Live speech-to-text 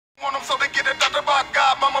them so they get adopted by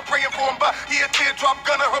God. Mama praying for him, but he a teardrop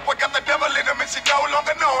gunner. Her boy got the devil in him and she no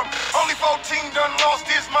longer know him. Only 14 done lost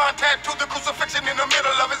his mind, tattooed the crucifixion in the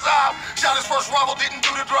middle of his eye. Shot his first rival, didn't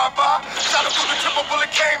do the drive-by. Shot him through the triple bullet,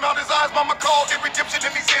 came out his eyes. Mama called it redemption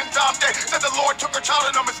in these end time days. Said the Lord took her child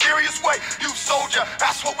in a mysterious way. You soldier,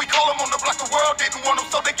 that's what we call him on the block. The world didn't want him,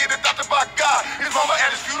 so they get adopted by God. His mama at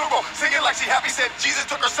his funeral, singing like she happy. Said Jesus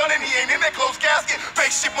took her son and he ain't in that closed casket.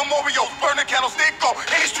 Spaceship memorials, burning candlestick on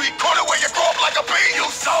any street corner where you grow up like a bee. You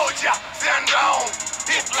soldier, stand down.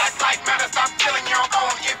 If black lives matter, stop killing your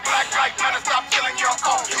own. If black lives matter, stop killing your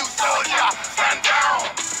own. You soldier, stand down.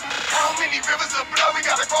 How many rivers of blood we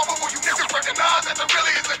gotta cross before you niggas recognize that there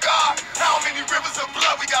really is a God? How many rivers of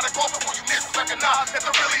blood we gotta cross before you niggas recognize that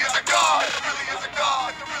there really is a God? There really is a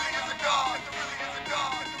God. There really is a God. There really is a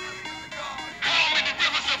God. There really is a God. How many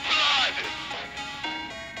rivers of blood?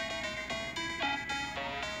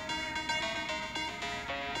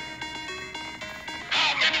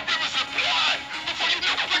 How many rivers of blood before you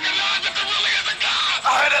niggas recognize that there really is a God?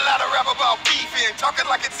 I heard a lot of rap about beefing, talking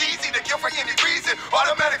like it's easy to kill for any reason.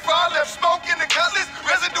 Automatic fire, left smoke in the cutlass.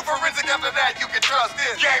 Residue forensic, after that you can trust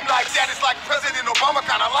this. Game like that is like President Obama,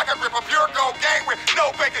 kinda like a grip of pure gold gang with no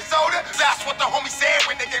baking soda. That's what the homie said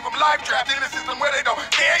when they gave him life draft in the system where they don't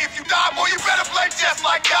care if you die, boy, you better play just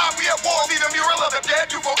like God. We at war, see the mural of the dead.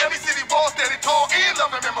 You for every city wall, standing tall in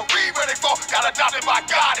love and memory where they fall. Got adopted by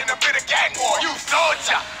God in a bit of gang war. You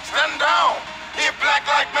soldier, stand down. If black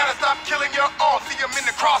lives matter, stop killing your own. See him in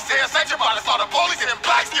the crosshairs, ain't your body, saw the police and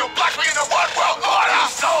black still black. We in a one world order. You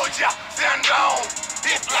soldier, stand down.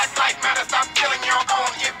 If black lives matter, stop killing your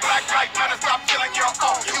own. If black lives matter, stop killing your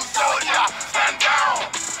own. You soldier, stand down.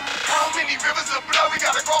 How many rivers of blood we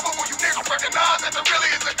gotta cross before you niggas recognize that there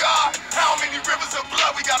really is a God? How many rivers of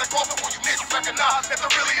blood we gotta cross before you niggas recognize that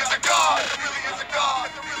there really is a God? There really is a God.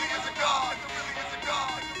 There really